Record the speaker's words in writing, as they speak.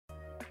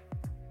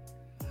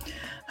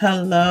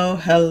Hello,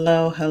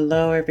 hello,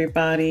 hello,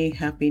 everybody.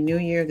 Happy New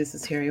Year. This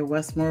is Harriet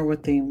Westmore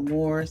with the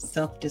More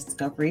Self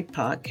Discovery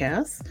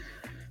Podcast.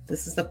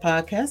 This is the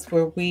podcast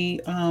where we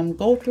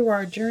go through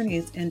our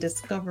journeys and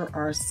discover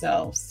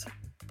ourselves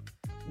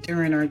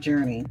during our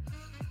journey.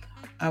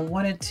 I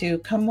wanted to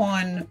come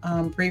on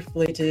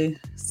briefly to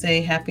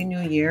say Happy New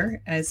Year.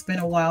 It's been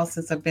a while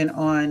since I've been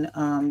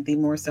on the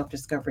More Self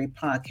Discovery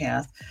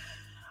Podcast.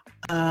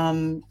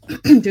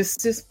 There's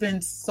just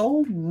been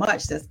so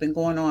much that's been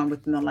going on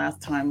since the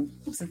last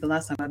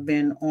time I've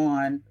been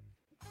on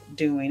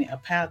doing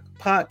a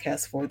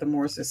podcast for the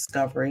Morse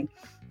Discovery.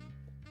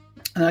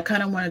 And I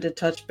kind of wanted to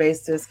touch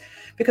bases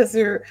because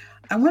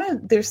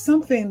there's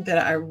something that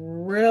I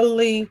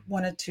really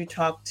wanted to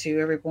talk to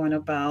everyone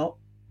about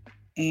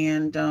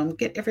and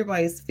get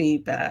everybody's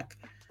feedback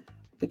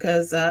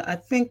because I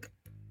think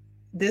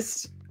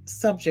this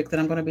subject that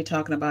I'm going to be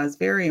talking about is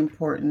very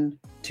important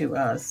to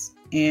us.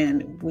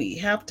 And we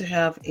have to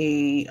have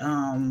a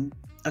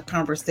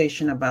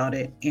conversation about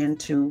it and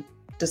to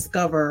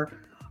discover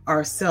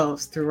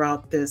ourselves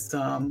throughout this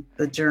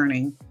the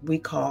journey we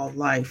call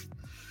life.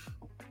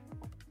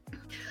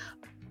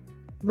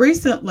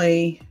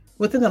 Recently,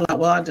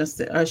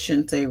 I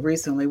shouldn't say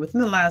recently.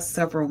 Within the last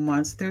several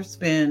months, there's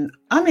been.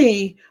 Let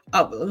me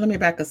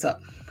back this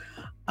up.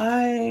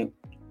 I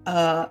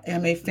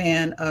am a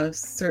fan of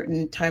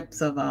certain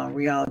types of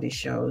reality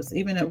shows.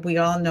 Even if we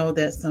all know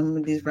that some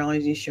of these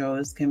reality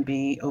shows can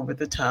be over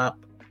the top,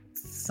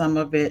 some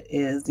of it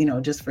is,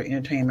 just for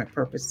entertainment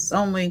purposes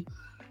only.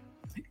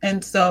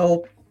 And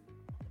so,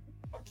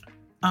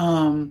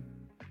 and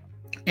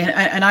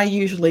I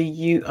usually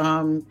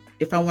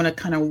if I want to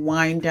kind of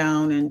wind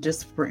down and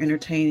just for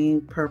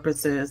entertaining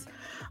purposes,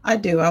 I'm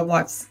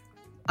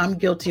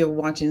guilty of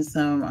watching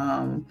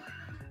some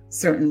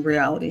certain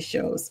reality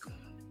shows.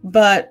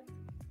 But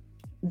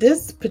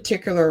this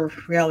particular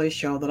reality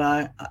show that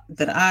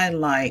I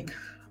like,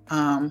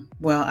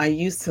 I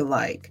used to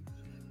like,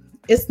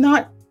 it's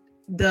not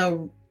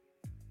the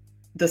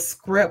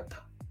script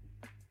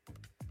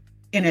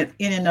in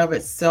and of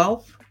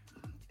itself.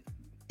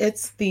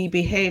 It's the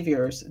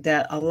behaviors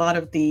that a lot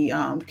of the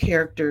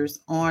characters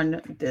on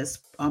this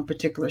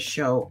particular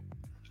show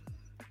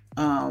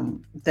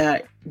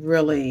that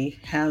really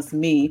has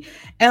me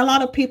and a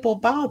lot of people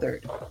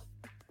bothered.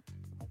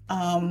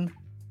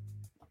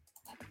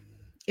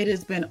 It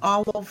has been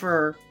all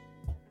over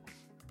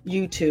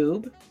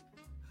YouTube.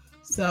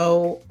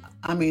 So,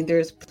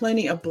 there's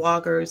plenty of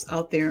bloggers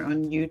out there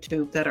on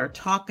YouTube that are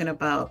talking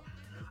about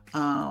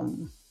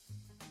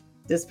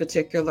this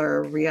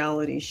particular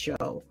reality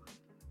show.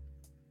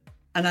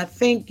 And I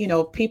think,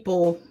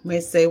 people may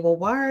say, well,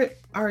 why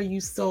are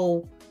you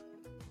so,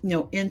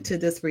 into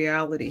this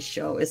reality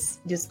show?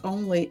 It's just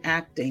only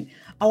acting.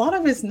 A lot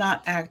of it's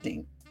not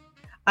acting.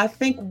 I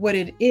think what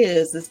it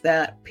is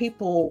that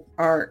people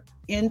are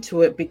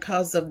into it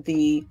because of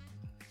the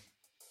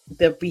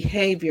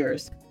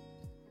behaviors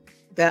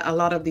that a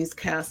lot of these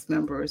cast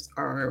members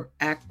are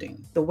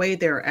acting, the way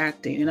they're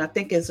acting. And I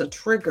think it's a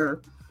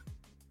trigger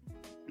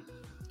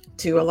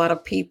to a lot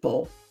of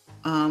people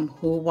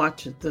who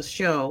watch the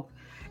show.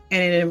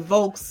 And it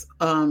invokes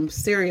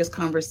serious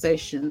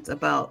conversations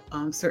about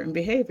certain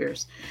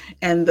behaviors.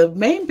 And the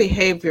main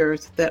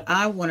behaviors that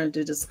I wanted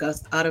to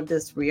discuss out of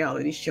this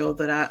reality show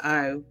that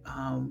I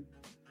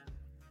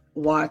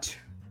watch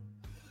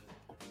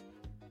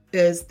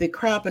is the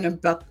crab in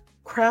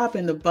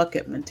the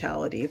bucket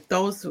mentality. If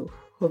those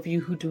of you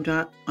who do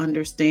not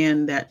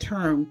understand that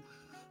term,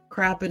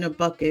 crab in a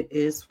bucket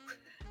is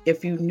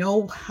if you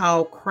know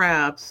how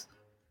crabs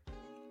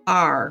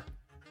are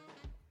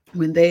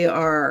when they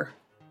are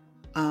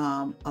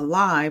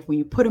alive, when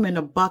you put them in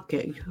a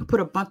bucket, you put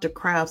a bunch of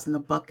crabs in the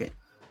bucket.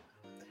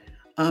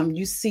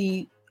 You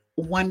see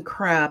one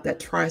crab that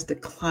tries to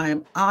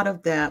climb out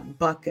of that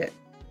bucket,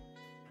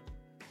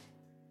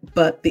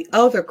 but the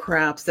other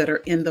crabs that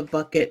are in the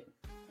bucket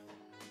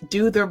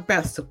do their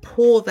best to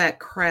pull that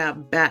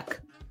crab back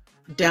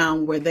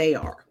down where they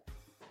are.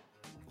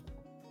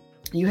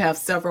 You have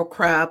several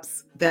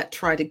crabs that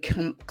try to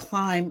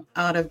climb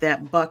out of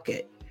that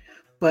bucket,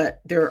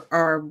 but there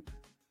are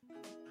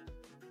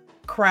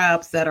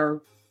crabs that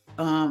are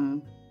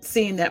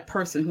seeing that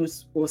person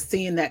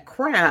seeing that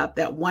crab,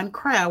 that one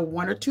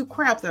or two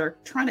crabs that are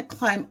trying to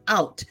climb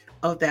out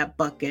of that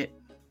bucket.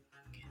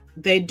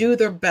 They do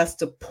their best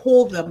to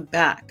pull them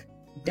back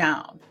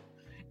down.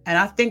 And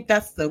I think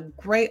that's the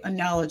great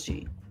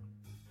analogy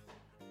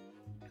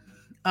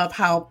of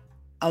how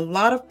a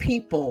lot of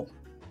people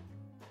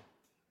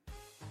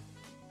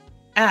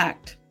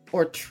act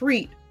or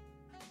treat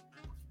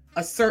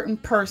a certain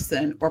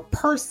person or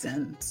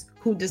persons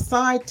who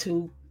decide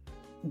to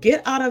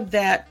get out of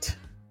that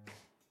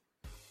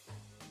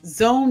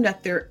zone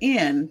that they're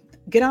in,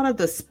 get out of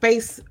the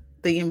space,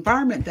 the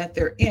environment that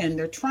they're in.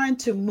 They're trying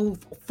to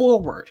move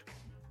forward.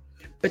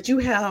 But you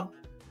have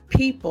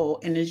people,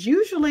 and it's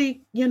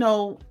usually,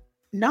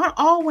 not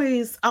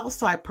always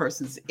outside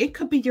persons. It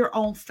could be your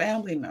own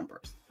family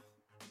members.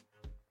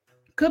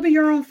 Could be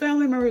your own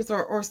family members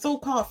or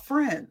so-called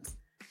friends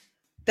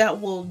that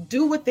will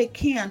do what they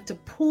can to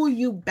pull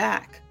you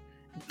back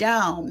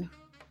down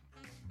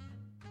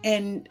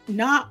and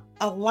not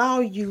allow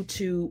you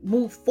to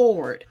move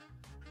forward.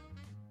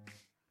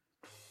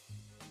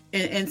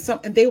 And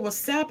they will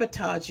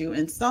sabotage you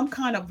in some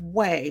kind of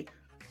way.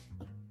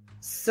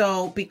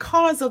 So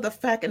because of the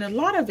fact, and a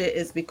lot of it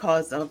is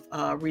because of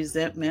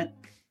resentment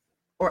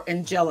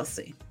and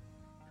jealousy.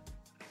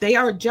 They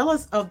are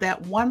jealous of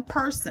that one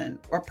person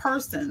or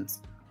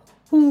persons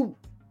who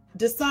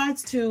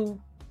decides to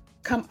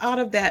come out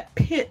of that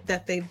pit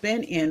that they've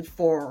been in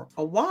for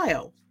a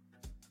while.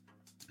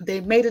 They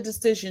made a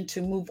decision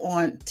to move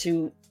on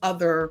to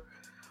other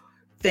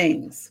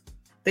things.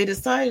 They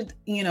decided,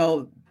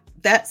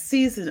 that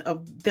season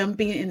of them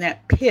being in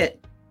that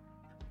pit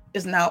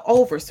is now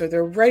over. So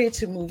they're ready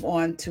to move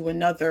on to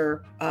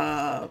another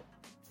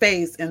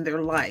phase in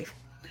their life.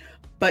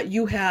 But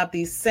you have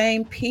these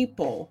same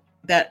people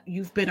that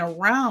you've been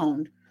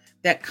around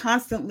that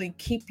constantly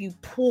keep you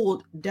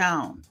pulled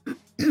down.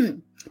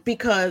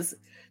 Because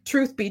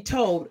truth be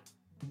told,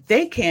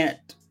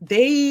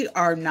 they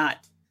are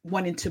not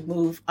wanting to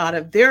move out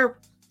of their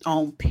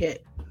own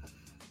pit.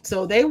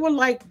 So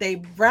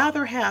they'd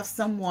rather have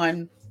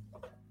someone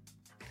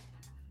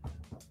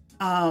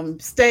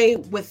stay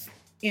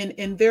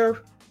in their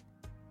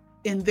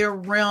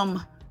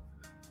realm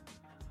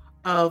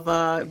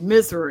of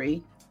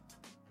misery,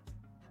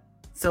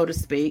 so to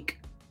speak,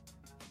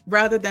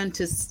 rather than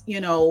to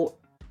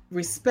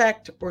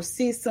respect or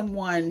see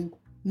someone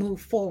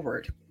move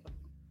forward.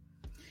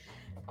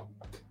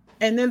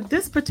 And then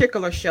this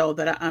particular show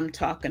that I'm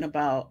talking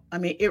about,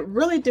 it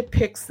really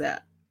depicts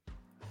that.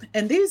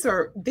 And these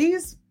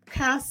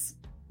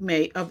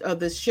castmates of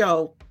this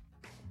show,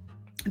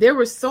 they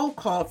were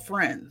so-called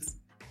friends,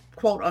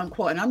 quote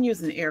unquote, and I'm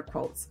using air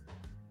quotes,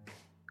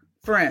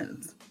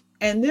 friends.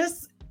 And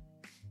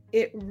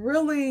it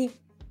really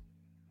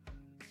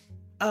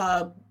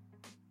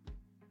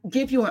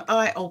give you an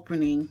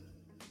eye-opening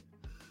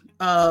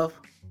of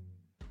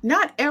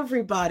not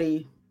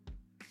everybody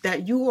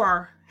that you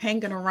are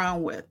hanging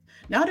around with,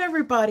 not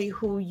everybody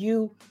who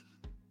you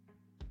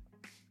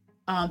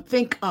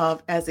think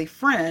of as a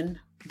friend,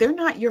 they're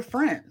not your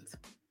friends.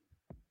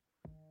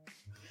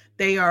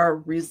 They are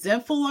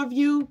resentful of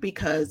you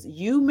because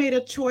you made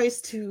a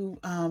choice to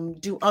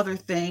do other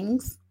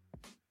things.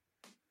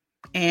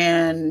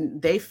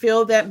 And they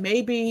feel that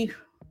maybe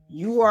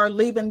you are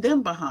leaving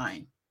them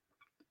behind.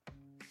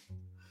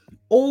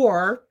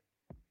 Or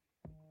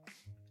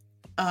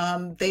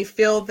they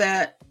feel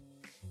that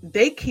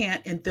they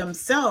can't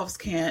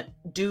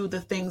do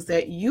the things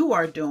that you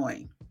are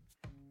doing.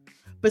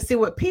 But see,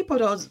 what people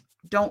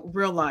don't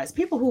realize,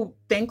 people who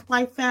think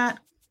like that,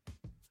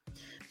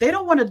 they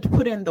don't want to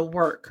put in the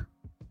work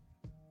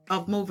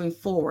of moving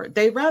forward.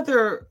 They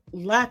rather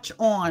latch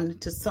on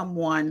to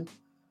someone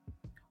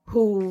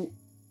who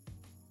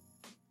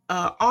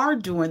are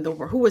doing the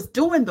work, who is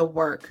doing the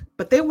work,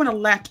 but they want to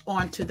latch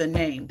on to the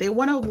name. They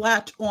want to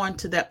latch on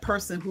to that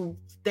person who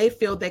they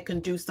feel they can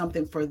do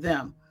something for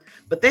them,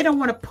 but they don't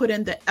want to put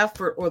in the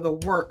effort or the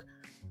work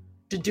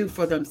to do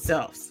for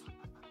themselves.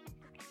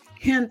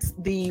 Hence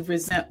the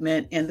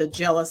resentment and the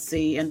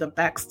jealousy and the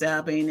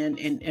backstabbing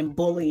and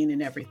bullying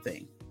and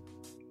everything.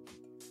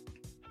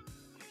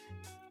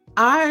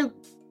 I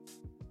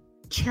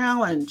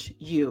challenge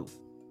you.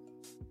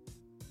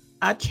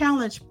 I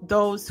challenge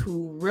those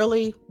who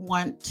really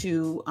want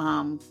to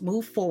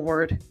move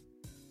forward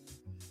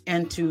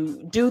and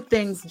to do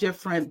things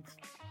different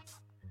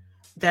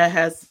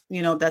that's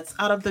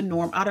out of the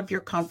norm, out of your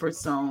comfort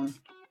zone.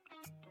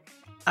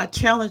 I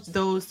challenge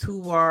those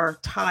who are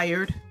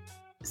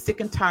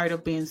sick and tired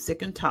of being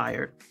sick and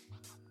tired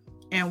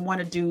and want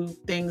to do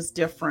things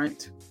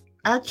different.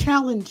 I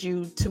challenge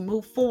you to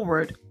move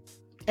forward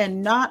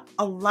and not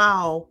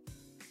allow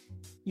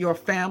your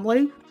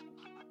family,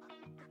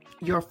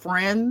 your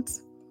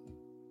friends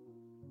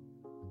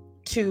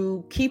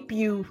to keep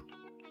you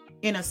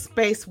in a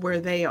space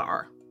where they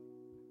are.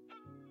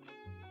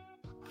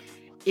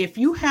 If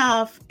you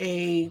have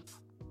a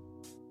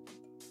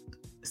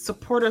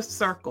supportive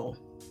circle,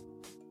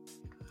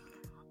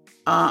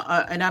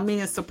 and I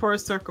mean a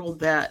supportive circle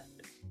that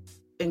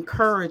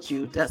encourage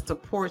you, that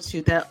supports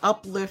you, that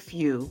uplift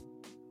you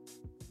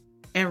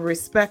and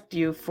respect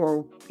you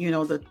for,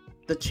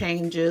 the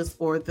changes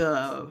or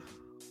the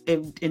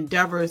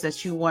endeavors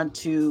that you want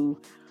to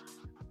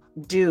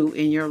do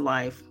in your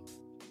life,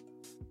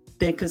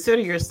 then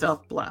consider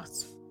yourself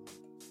blessed,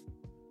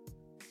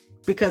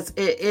 because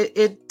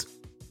it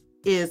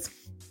is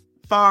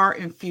far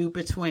and few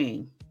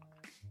between.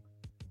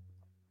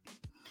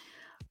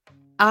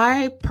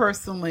 I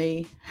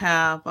personally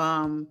have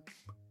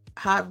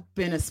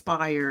been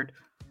inspired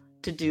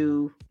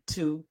to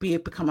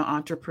become an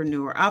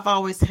entrepreneur. I've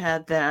always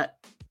had that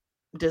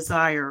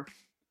desire,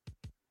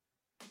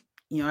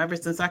 ever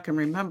since I can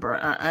remember.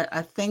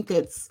 I think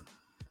it's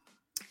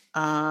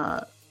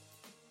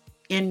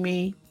in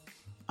me.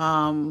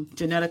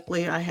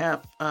 Genetically, I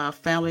have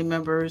family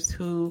members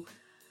who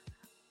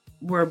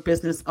were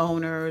business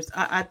owners.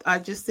 I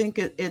just think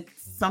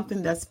it's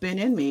something that's been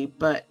in me,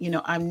 but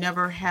I've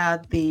never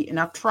had and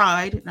I've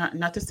tried,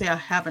 not to say I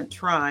haven't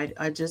tried.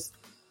 I just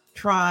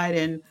tried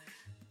and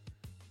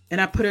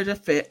I put it a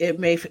fit.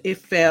 It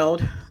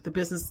failed, the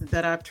business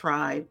that I've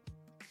tried,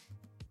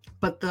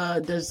 but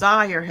the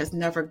desire has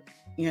never,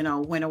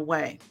 went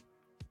away.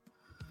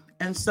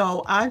 And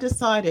so I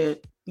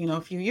decided,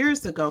 a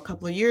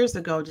couple of years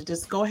ago, to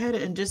just go ahead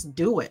and just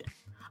do it.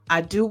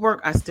 I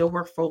still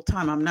work full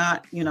time. I'm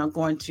not,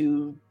 going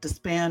to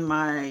disband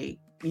my,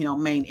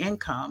 main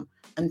income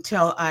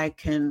until I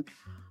can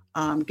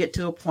get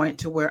to a point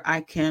to where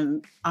I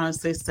can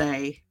honestly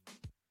say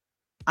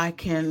I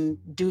can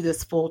do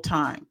this full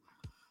time.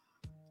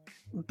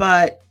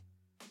 But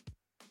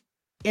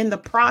in the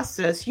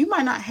process, you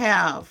may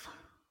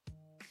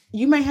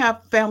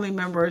have family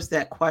members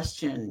that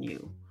question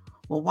you.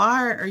 Well,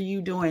 why are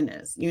you doing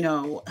this?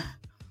 You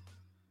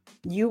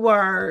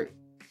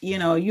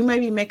may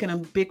be making a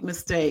big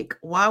mistake.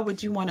 Why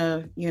would you want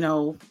to,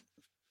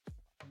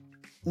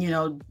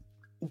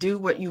 do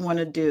what you want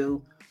to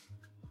do?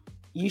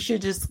 You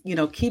should just,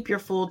 keep your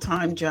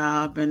full-time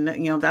job, and,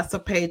 that's a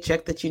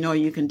paycheck that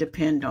you can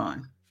depend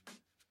on.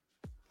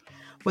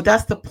 But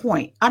that's the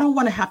point. I don't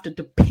want to have to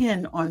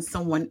depend on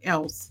someone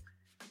else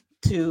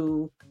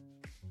to,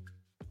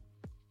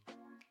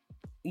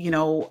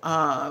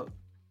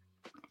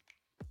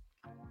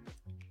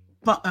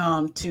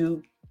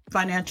 to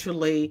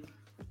financially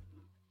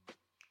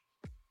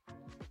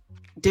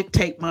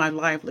dictate my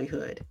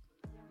livelihood,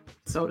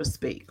 so to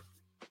speak.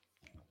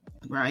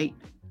 Right?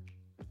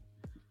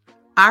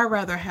 I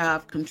rather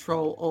have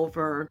control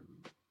over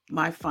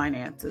my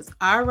finances.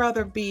 I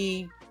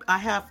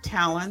have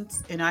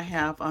talents and I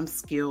have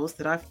skills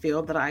that I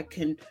feel that I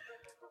can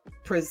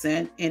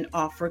present and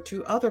offer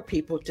to other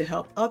people to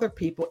help other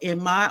people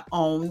in my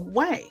own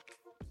way.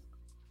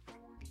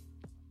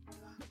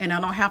 And I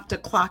don't have to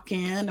clock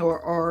in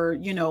or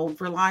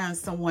rely on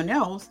someone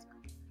else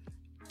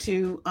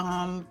to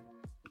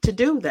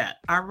do that.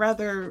 I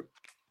rather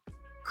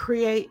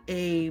create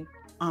a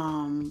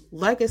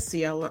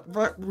legacy. I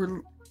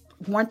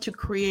want to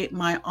create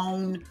my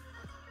own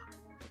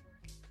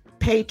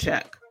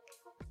paycheck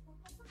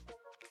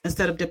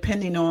instead of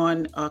depending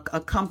on a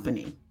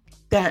company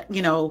that,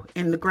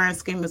 in the grand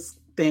scheme of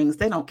things,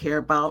 they don't care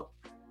about.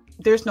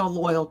 There's no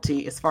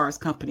loyalty as far as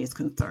companies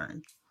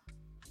concerned.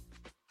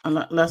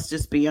 Let's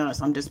just be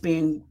honest. I'm just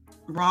being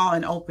raw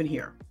and open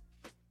here.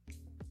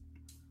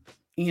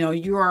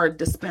 You are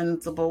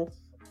dispensable.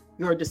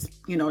 You're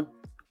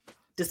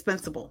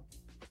dispensable.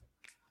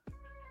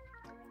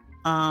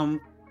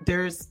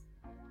 There's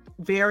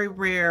very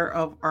rare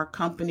of our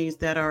companies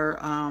that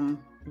are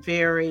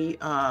very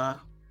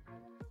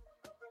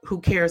who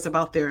cares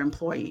about their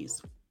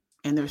employees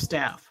and their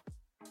staff.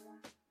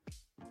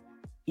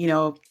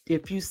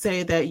 If you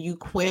say that you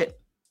quit,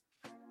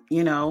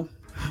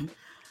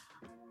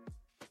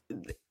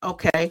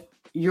 okay,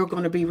 you're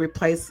going to be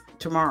replaced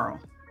tomorrow.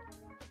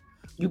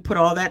 You put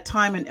all that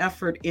time and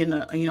effort in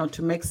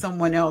to make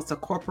someone else, a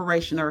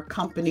corporation or a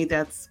company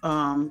that's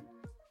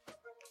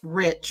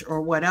rich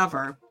or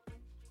whatever.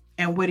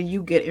 And what do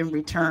you get in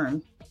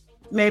return?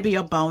 Maybe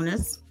a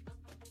bonus,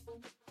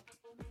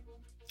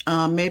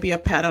 maybe a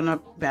pat on the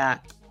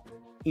back,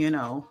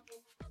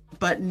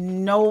 but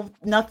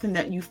nothing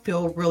that you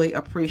feel really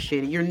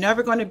appreciated. You're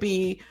never going to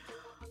be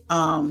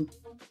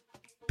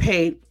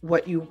paid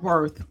what you're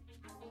worth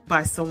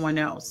by someone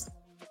else.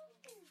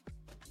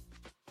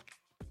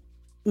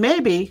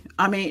 Maybe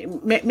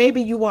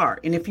you are.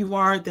 And if you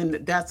are,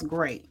 then that's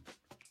great.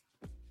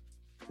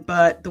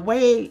 But the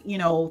way,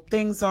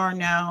 things are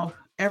now,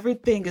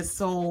 everything is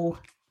so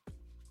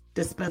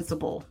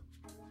dispensable.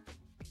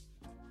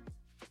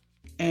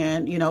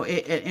 And,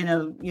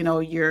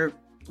 you're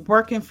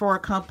working for a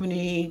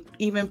company,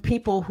 even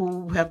people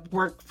who have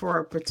worked for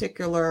a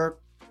particular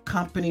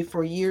company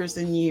for years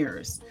and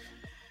years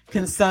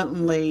can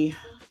suddenly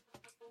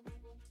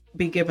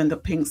be given the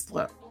pink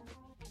slip.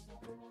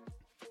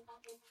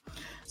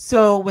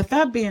 So with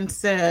that being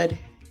said,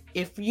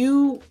 if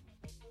you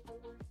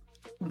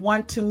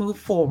want to move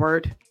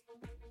forward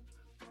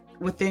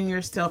within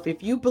yourself,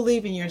 if you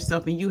believe in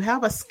yourself and you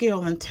have a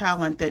skill and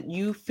talent that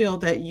you feel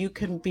that you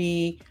can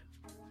be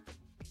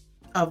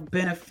of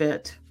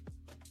benefit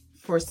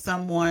for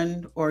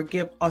someone or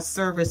give a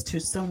service to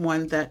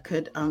someone that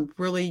could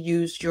really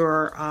use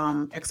your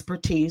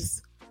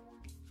expertise,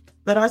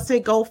 then I say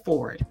go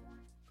for it.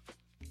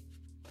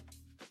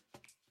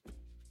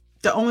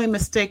 The only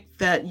mistake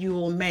that you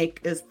will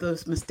make is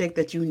the mistake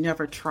that you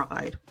never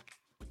tried.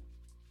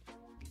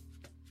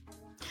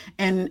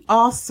 And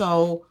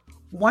also,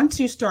 once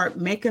you start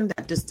making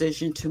that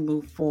decision to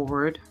move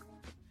forward,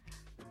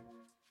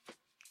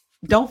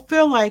 don't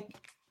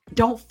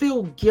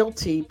feel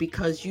guilty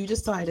because you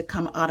decided to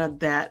come out of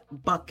that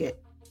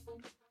bucket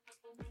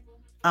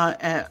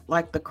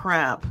like the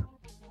crab.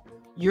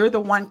 You're the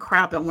one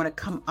crab that want to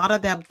come out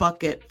of that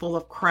bucket full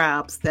of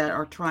crabs that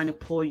are trying to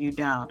pull you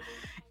down.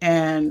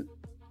 And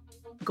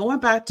going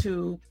back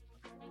to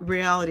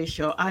reality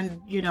show,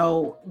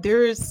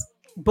 there's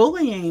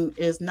bullying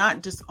is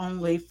not just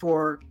only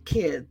for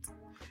kids.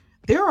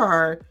 There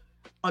are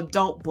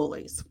adult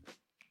bullies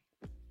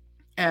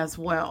as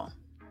well.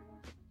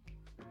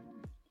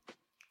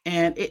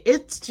 And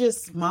it's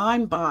just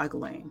mind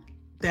boggling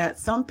that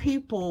some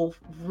people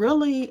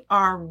really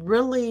are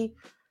really,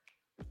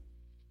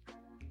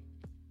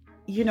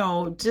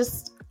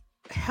 just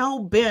hell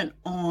bent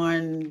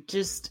on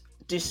just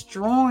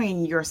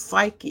destroying your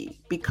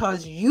psyche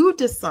because you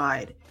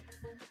decide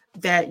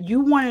that you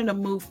wanted to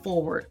move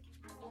forward.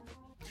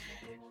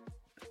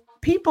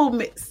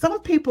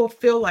 Some people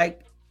feel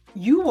like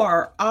you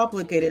are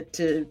obligated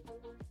to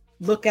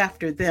look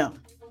after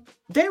them.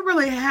 They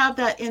really have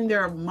that in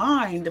their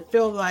mind to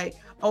feel like,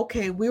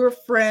 okay, we were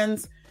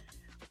friends,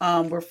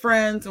 we're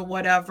friends or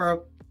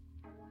whatever.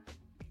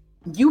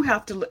 You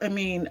have to,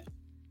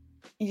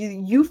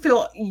 you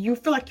feel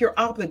like you're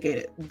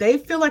obligated. They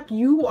feel like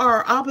you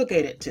are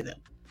obligated to them.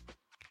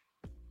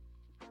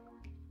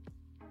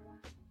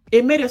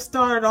 It may have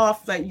started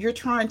off like you're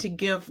trying to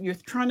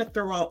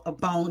throw out a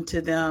bone to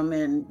them,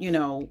 and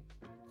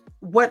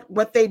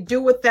what they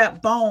do with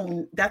that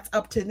bone, that's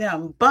up to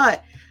them.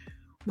 But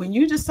when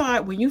you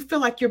feel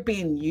like you're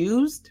being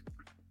used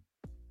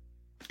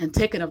and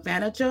taken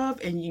advantage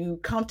of, and you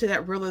come to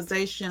that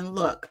realization,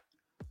 look,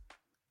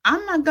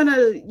 I'm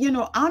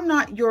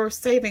not your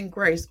saving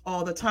grace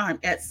all the time.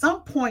 At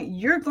some point,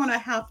 you're going to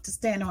have to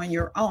stand on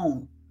your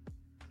own.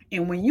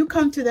 And when you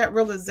come to that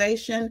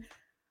realization,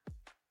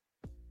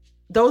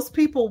 those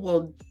people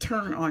will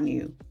turn on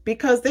you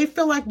because they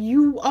feel like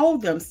you owe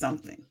them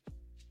something.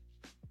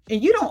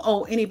 And you don't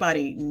owe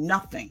anybody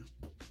nothing.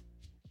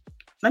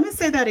 Let me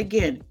say that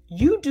again.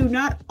 You do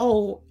not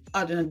owe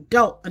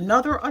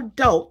another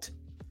adult,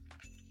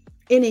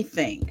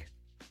 anything.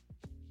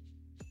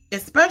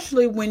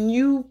 Especially when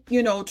you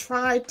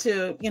try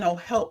to,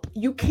 help.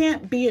 You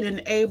can't be an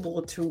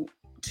enabler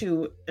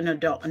to an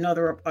adult,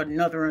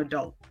 another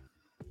adult.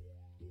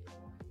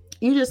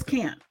 You just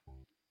can't.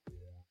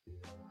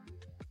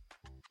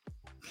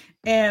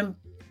 And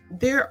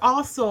they're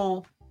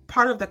also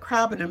part of the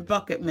crab in a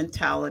bucket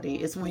mentality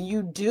is when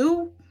you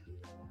do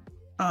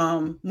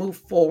move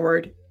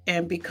forward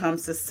and become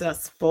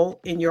successful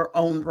in your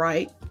own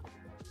right.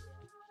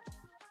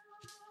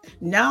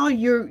 Now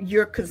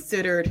you're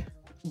considered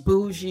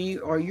bougie,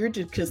 or you're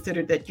just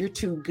considered that you're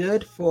too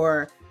good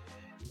for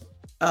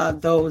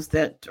those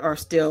that are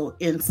still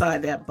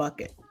inside that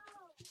bucket.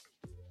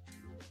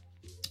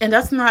 And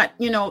that's not,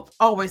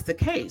 always the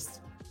case.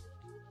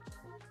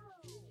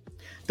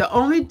 The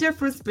only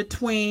difference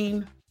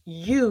between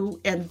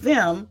you and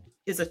them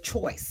is a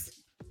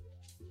choice.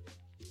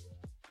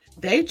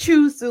 They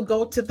choose to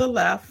go to the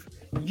left.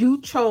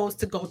 You chose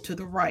to go to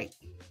the right.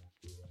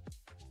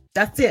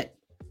 That's it.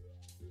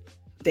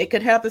 They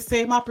could have the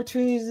same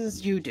opportunities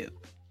as you do.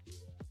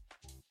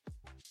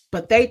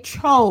 But they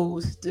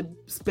chose to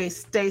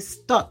stay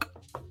stuck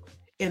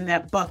in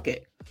that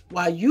bucket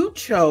while you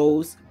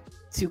chose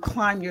to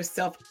climb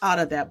yourself out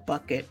of that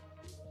bucket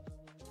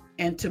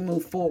and to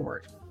move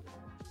forward.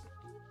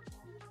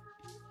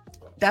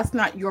 That's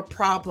not your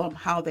problem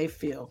how they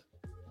feel.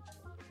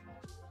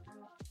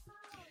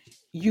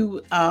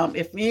 You,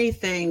 if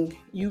anything,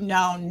 you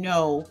now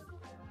know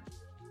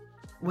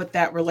what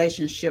that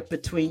relationship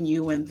between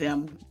you and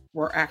them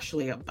were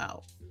actually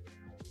about.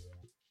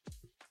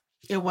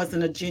 It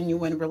wasn't a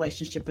genuine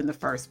relationship in the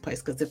first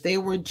place, because if they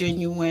were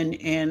genuine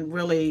and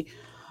really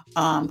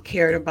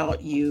cared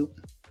about you,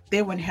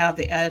 they wouldn't have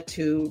the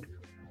attitude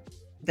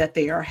that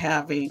they are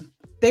having.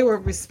 They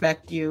would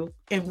respect you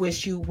and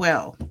wish you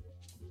well,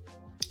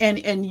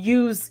 and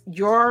use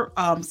your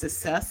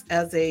success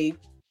as a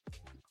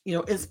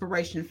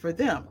inspiration for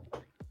them.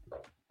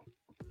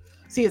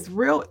 See, it's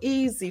real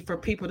easy for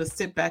people to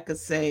sit back and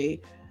say,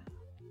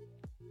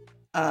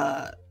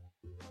 well,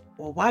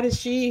 why does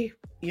she,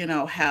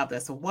 have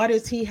this? Or why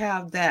does he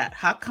have that?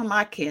 How come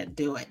I can't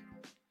do it?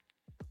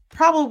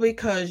 Probably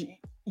because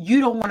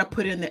you don't want to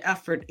put in the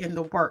effort in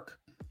the work.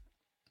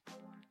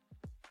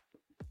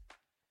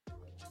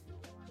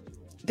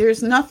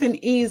 There's nothing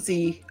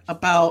easy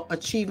about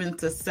achieving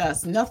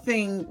success.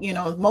 Nothing,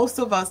 most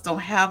of us don't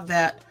have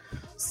that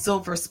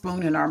silver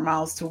spoon in our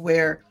mouths to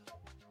where,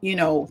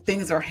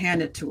 things are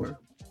handed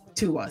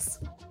to us.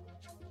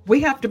 We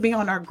have to be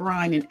on our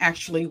grind and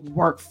actually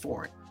work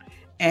for it.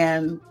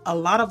 And a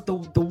lot of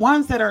the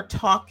ones that are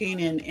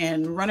talking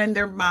and running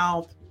their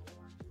mouth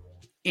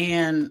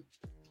and,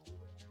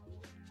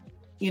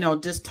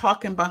 just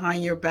talking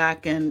behind your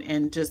back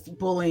and just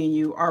bullying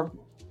you are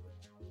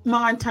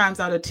 9 times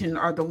out of 10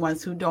 are the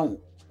ones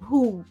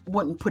who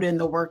wouldn't put in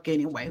the work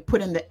anyway,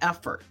 put in the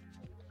effort.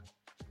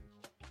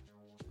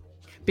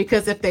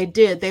 Because if they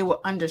did, they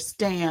will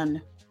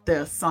understand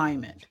the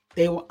assignment.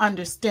 They will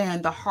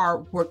understand the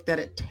hard work that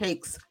it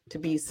takes to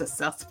be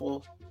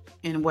successful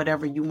in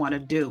whatever you want to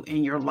do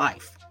in your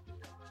life.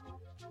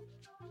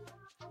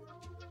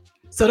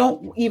 So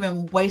don't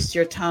even waste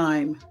your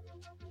time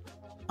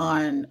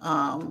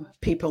on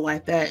people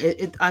like that.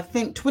 I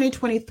think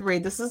 2023,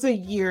 this is a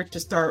year to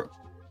start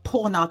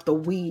pulling out the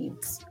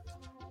weeds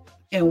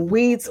And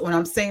weeds, when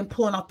I'm saying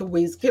pulling out the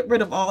weeds, get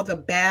rid of all the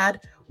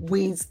bad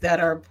weeds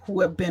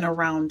who have been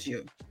around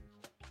you.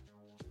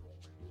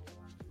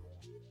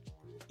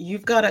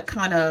 You've got to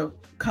kind of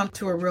come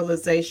to a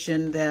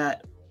realization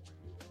that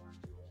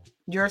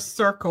your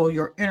circle,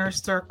 your inner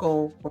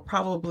circle, will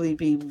probably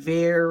be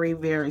very,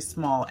 very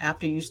small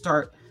after you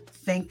start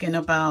thinking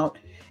about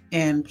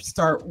and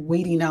start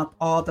weeding out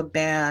all the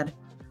bad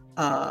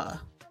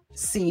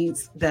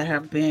seeds that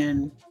have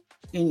been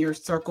in your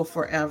circle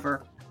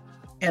forever,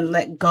 and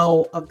let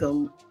go of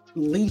the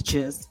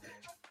leeches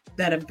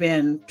that have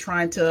been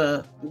trying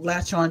to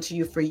latch onto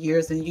you for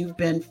years, and you've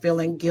been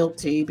feeling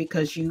guilty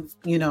because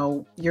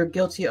you're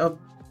guilty of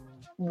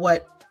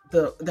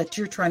that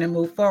you're trying to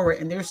move forward,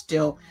 and they're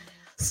still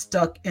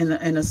stuck in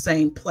the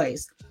same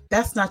place.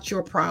 That's not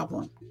your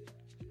problem.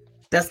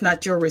 That's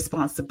not your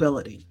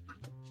responsibility.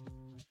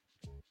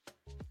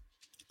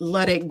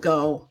 Let it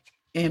go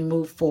and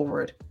move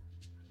forward.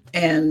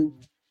 And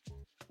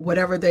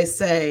whatever they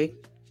say,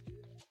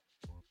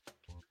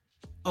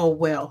 oh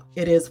well,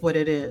 it is what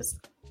it is.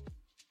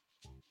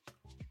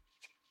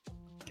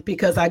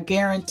 Because I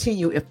guarantee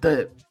you, if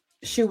the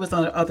shoe was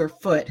on the other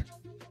foot,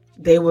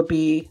 they would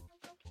be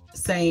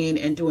saying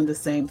and doing the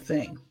same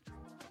thing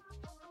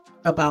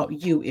about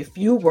you if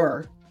you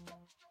were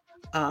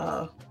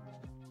the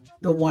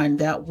one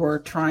that were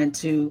trying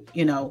to,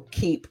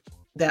 keep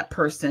that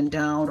person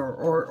down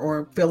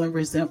or feeling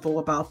resentful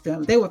about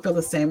them. They would feel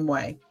the same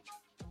way.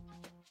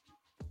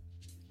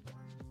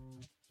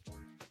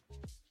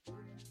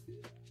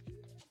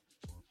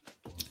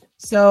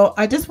 So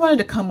I just wanted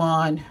to come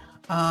on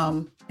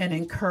and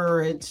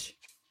encourage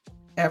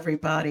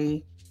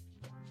everybody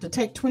to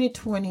take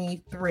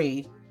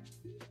 2023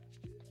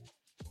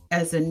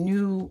 as a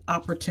new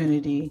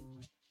opportunity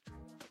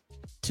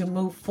to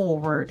move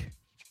forward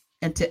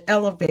and to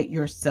elevate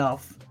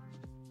yourself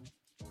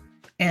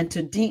and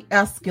to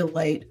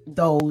de-escalate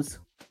those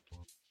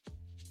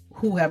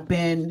who have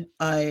been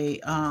a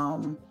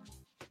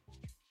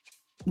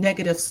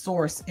negative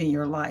source in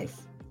your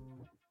life.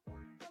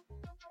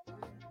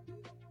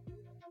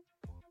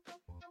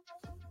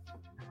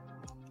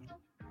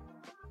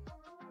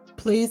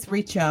 Please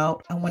reach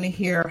out. I want to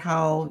hear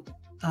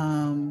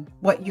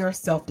what your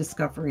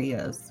self-discovery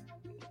is.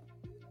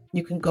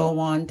 You can go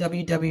on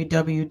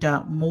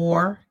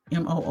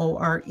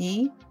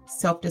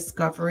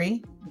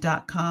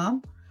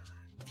selfdiscovery.com.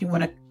 If you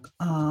want to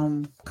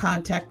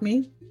contact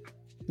me,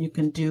 you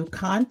can do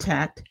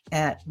contact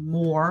at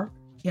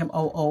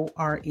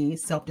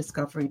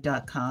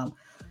selfdiscovery.com.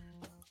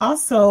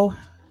 Also,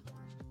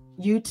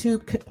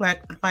 YouTube,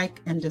 click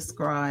like and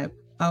subscribe.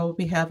 I will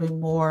be having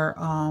more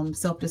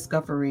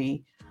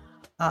self-discovery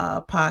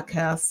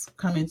podcasts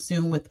coming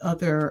soon with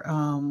other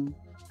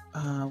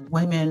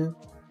women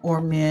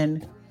or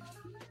men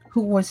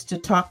who wants to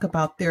talk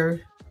about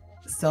their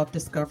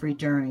self-discovery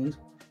journey.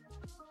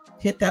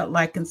 Hit that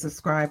like and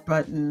subscribe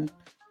button.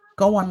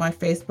 Go on my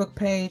Facebook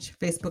page,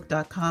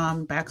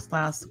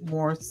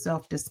 facebook.com/more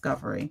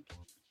self-discovery.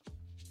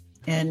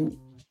 And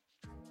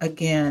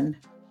again,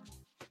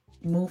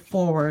 move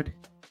forward,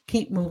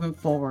 keep moving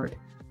forward,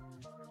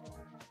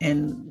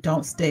 and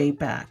don't stay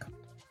back.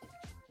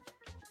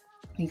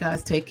 You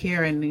guys take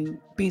care and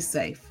be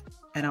safe,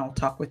 and I'll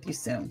talk with you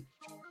soon.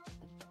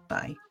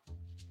 Bye.